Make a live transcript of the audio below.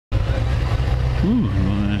Ooh,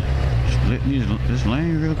 split this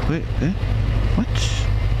lane real quick. What?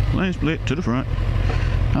 Lane split to the front.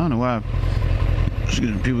 I don't know why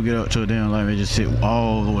people get up to a damn light, they just sit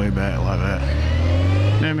all the way back like that.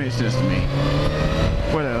 That makes sense to me.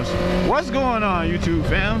 What else? What's going on, YouTube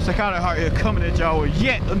fam? Sycotic Heart here, coming at y'all with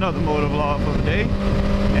yet another motor vlog for the day.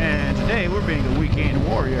 And today we're being a weekend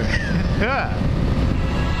warrior.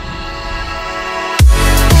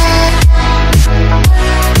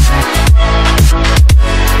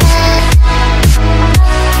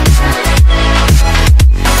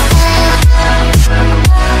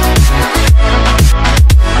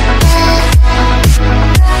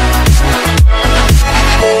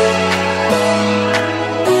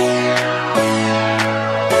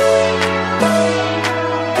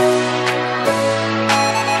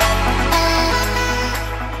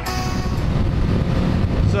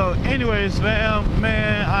 Anyways, fam,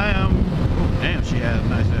 man, I am. Oh, damn, she has a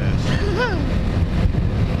nice ass.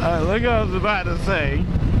 Like I was about to say,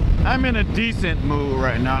 I'm in a decent mood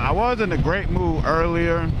right now. I was in a great mood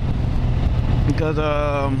earlier because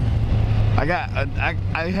I've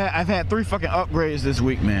had 3 fucking upgrades this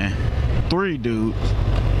week, man. 3 dudes.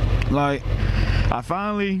 Like, I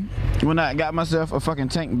finally, when I got myself a fucking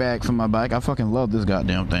tank bag for my bike, I fucking love this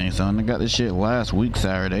goddamn thing, son. I got this shit last week,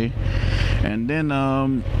 Saturday. And then,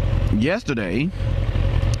 yesterday,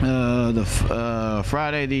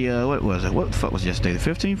 Friday, what was it? What the fuck was yesterday? The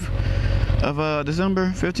 15th of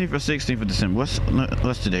December? 15th or 16th of December?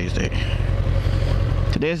 What's today's date?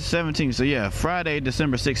 Today's the 17th, so yeah, Friday,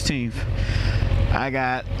 December 16th. I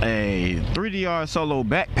got a 3DR Solo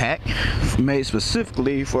backpack made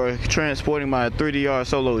specifically for transporting my 3DR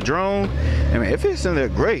Solo drone. I mean, it fits in there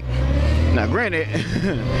great. Now, granted,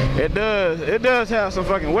 it does have some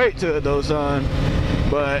fucking weight to it though, son.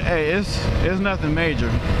 But hey, it's nothing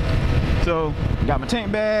major. So, got my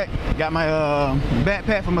tank bag, got my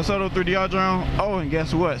backpack for my Solo 3DR drone. Oh, and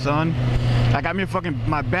guess what, son? I got me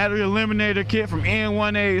my battery eliminator kit from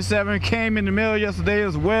N187. Came in the mail yesterday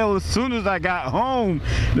as well. As soon as I got home,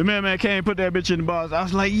 the man came and put that bitch in the box. I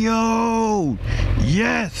was like, yo,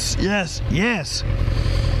 yes, yes, yes.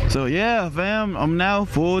 So yeah, fam, I'm now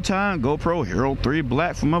full-time GoPro Hero 3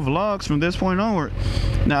 Black for my vlogs from this point onward.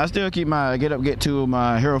 Now, I still keep my Get Up, Get To,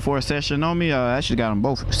 my Hero 4 session on me. I actually got them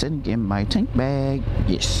both sitting in my tank bag.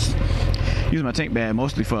 Yes. Use my tank bag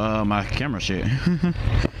mostly for my camera shit.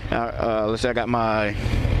 Let's say I got my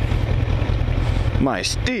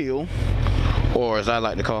steel, or as I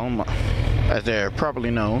like to call them, as they're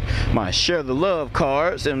properly known, my Share the Love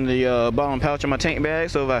cards in the bottom pouch of my tank bag.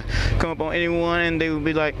 So if I come up on anyone and they would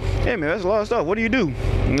be like, hey man, that's a lot of stuff, what do you do?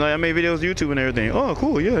 And like, I made videos, YouTube and everything. Oh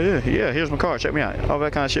cool, yeah, here's my card, check me out. All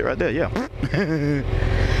that kind of shit right there, yeah.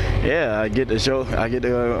 Yeah, I get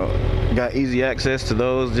to got easy access to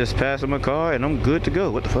those, just pass them a card and I'm good to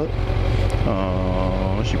go. What the fuck?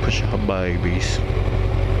 Oh, she pushing her babies.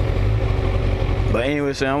 But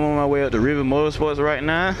anyway, so I'm on my way up to Riva Motorsports right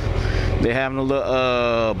now. They're having a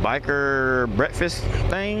little biker breakfast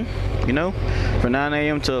thing, you know, from 9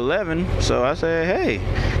 a.m. to 11. So I said, hey,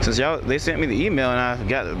 since they sent me the email and I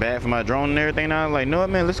got the bag for my drone and everything, and I was like, no,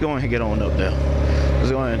 man, let's go and get on up there.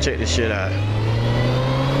 Let's go ahead and check this shit out.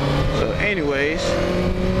 So anyways,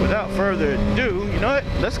 without further ado, you know what?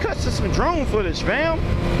 Let's cut to some drone footage, fam.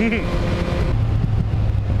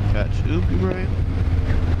 Got you, right?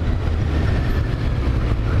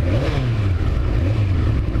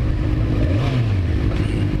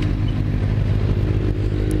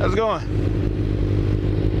 How's it going?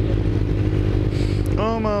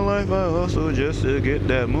 All my life I hustle just to get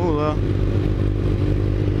that moolah.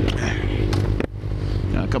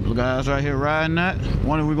 Got a couple of guys right here riding that.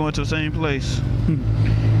 One of we going to the same place.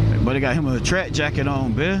 But he got him a track jacket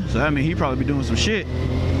on, bitch. So I mean he probably be doing some shit.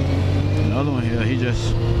 Another one here, he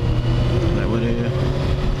just like what it is.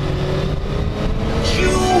 You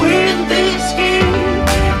win this game,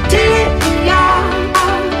 take me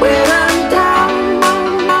out where I'm down.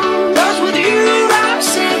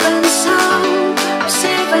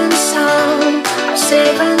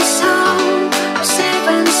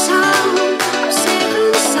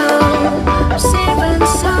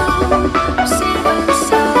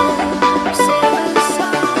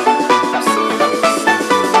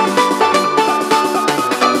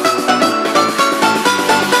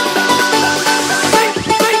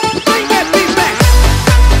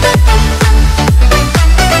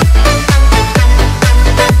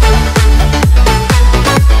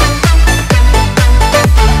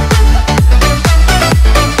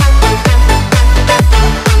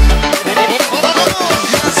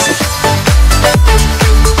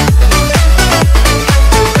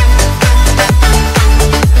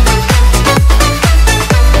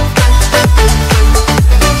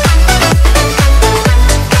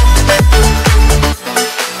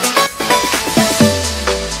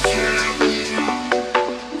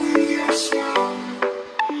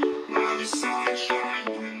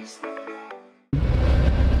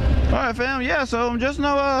 Alright fam, yeah, so I'm just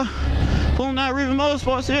pulling out Riva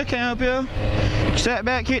Motorsport here, came up here, sat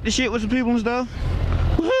back, hit the shit with some people and stuff.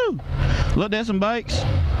 Woohoo! Looked at some bikes.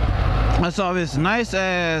 I saw this nice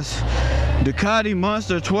ass Ducati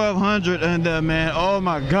Monster 1200 and man, oh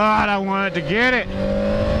my god, I wanted to get it.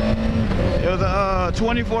 It was a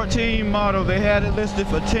 2014 model. They had it listed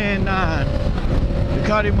for $10,900.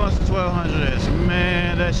 Ducati Monster 1200S.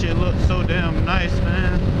 Man, that shit looked so damn nice,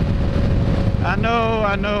 man. I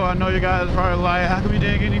know you guys are probably like, how come you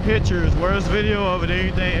didn't get any pictures? Where's video of it?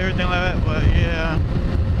 Everything like that. But yeah,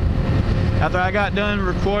 after I got done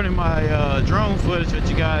recording my drone footage that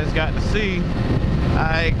you guys got to see,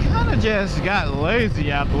 I kind of just got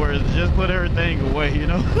lazy afterwards, just put everything away, you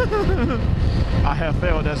know. I have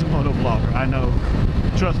failed as a moto vlogger, I know.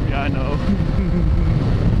 Trust me, I know.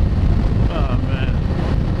 Oh man.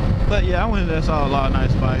 But yeah, I went and saw a lot of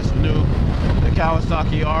nice bikes. New, the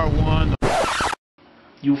Kawasaki R1.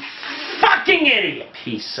 You fucking idiot!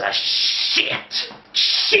 Piece of shit!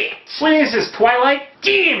 Shit! What is this, Twilight?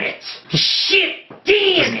 Damn it! Shit!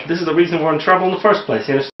 Damn it! This is the reason we're in trouble in the first place.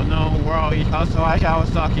 You understand? No, we're all also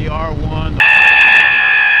Kawasaki R1.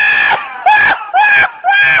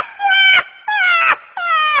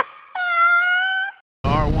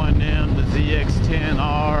 R1M, the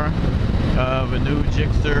ZX10R, the new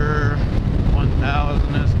Gixxer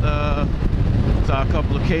 1000 and stuff. Saw a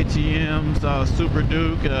couple of KTMs, saw a Super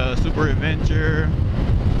Duke, Super Adventure.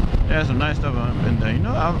 Yeah, some nice stuff in there. You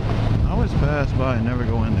know, I always pass by and never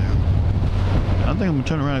go in there. I think I'm gonna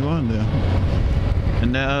turn around and go in there.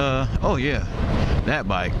 And oh yeah, that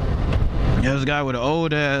bike. There's a guy with an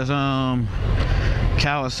old ass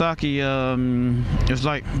Kawasaki. It's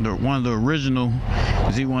like one of the original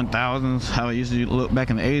Z1000s. How it used to look back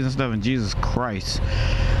in the 80s and stuff. And Jesus Christ,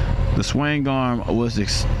 the swing arm was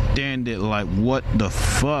extended. Like, what the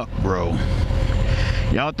fuck, bro?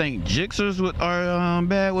 Y'all think Gixxers are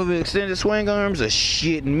bad with extended swing arms? Are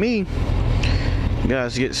shitting me. You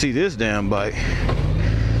guys get to see this damn bike.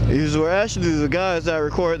 These were actually the guys that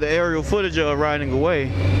recorded the aerial footage of riding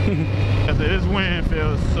away. I said, this wind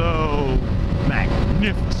feels so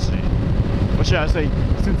magnificent. What should I say?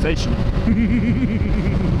 Sensational.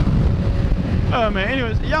 Oh man,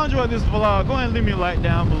 anyways, y'all enjoyed this vlog. Go ahead and leave me a like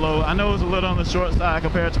down below. I know it's a little on the short side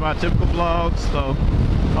compared to my typical vlogs, so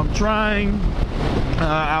I'm trying.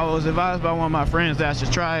 I was advised by one of my friends that I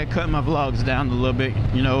should try cutting my vlogs down a little bit,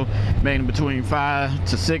 you know, making between 5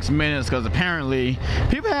 to 6 minutes, because apparently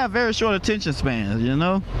people have very short attention spans, you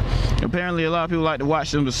know. Apparently a lot of people like to watch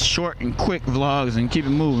them with short and quick vlogs and keep it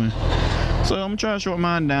moving. So I'm trying to short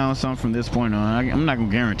mine down some from this point on. I'm not gonna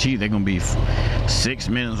guarantee they're gonna be 6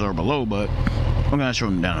 minutes or below, but I'm gonna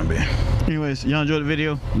shorten them down a bit. Anyways, y'all enjoyed the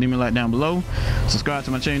video, leave me a like down below. Subscribe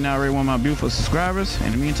to my channel now, already one of my beautiful subscribers.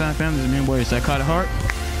 In the meantime, family, this is me and boy, Sycotic Heart.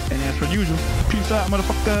 And as per usual, peace out,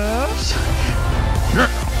 motherfuckers.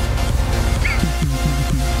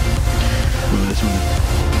 Well, this one.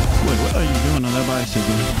 Wait, what are you doing on that bicycle?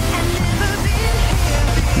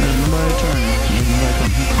 There's nobody turning. There's nobody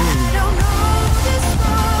coming.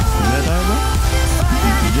 Is that that bro?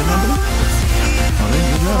 You get my bro? Oh, they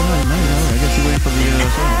good job. No, I guess you're waiting for the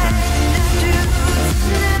second turn.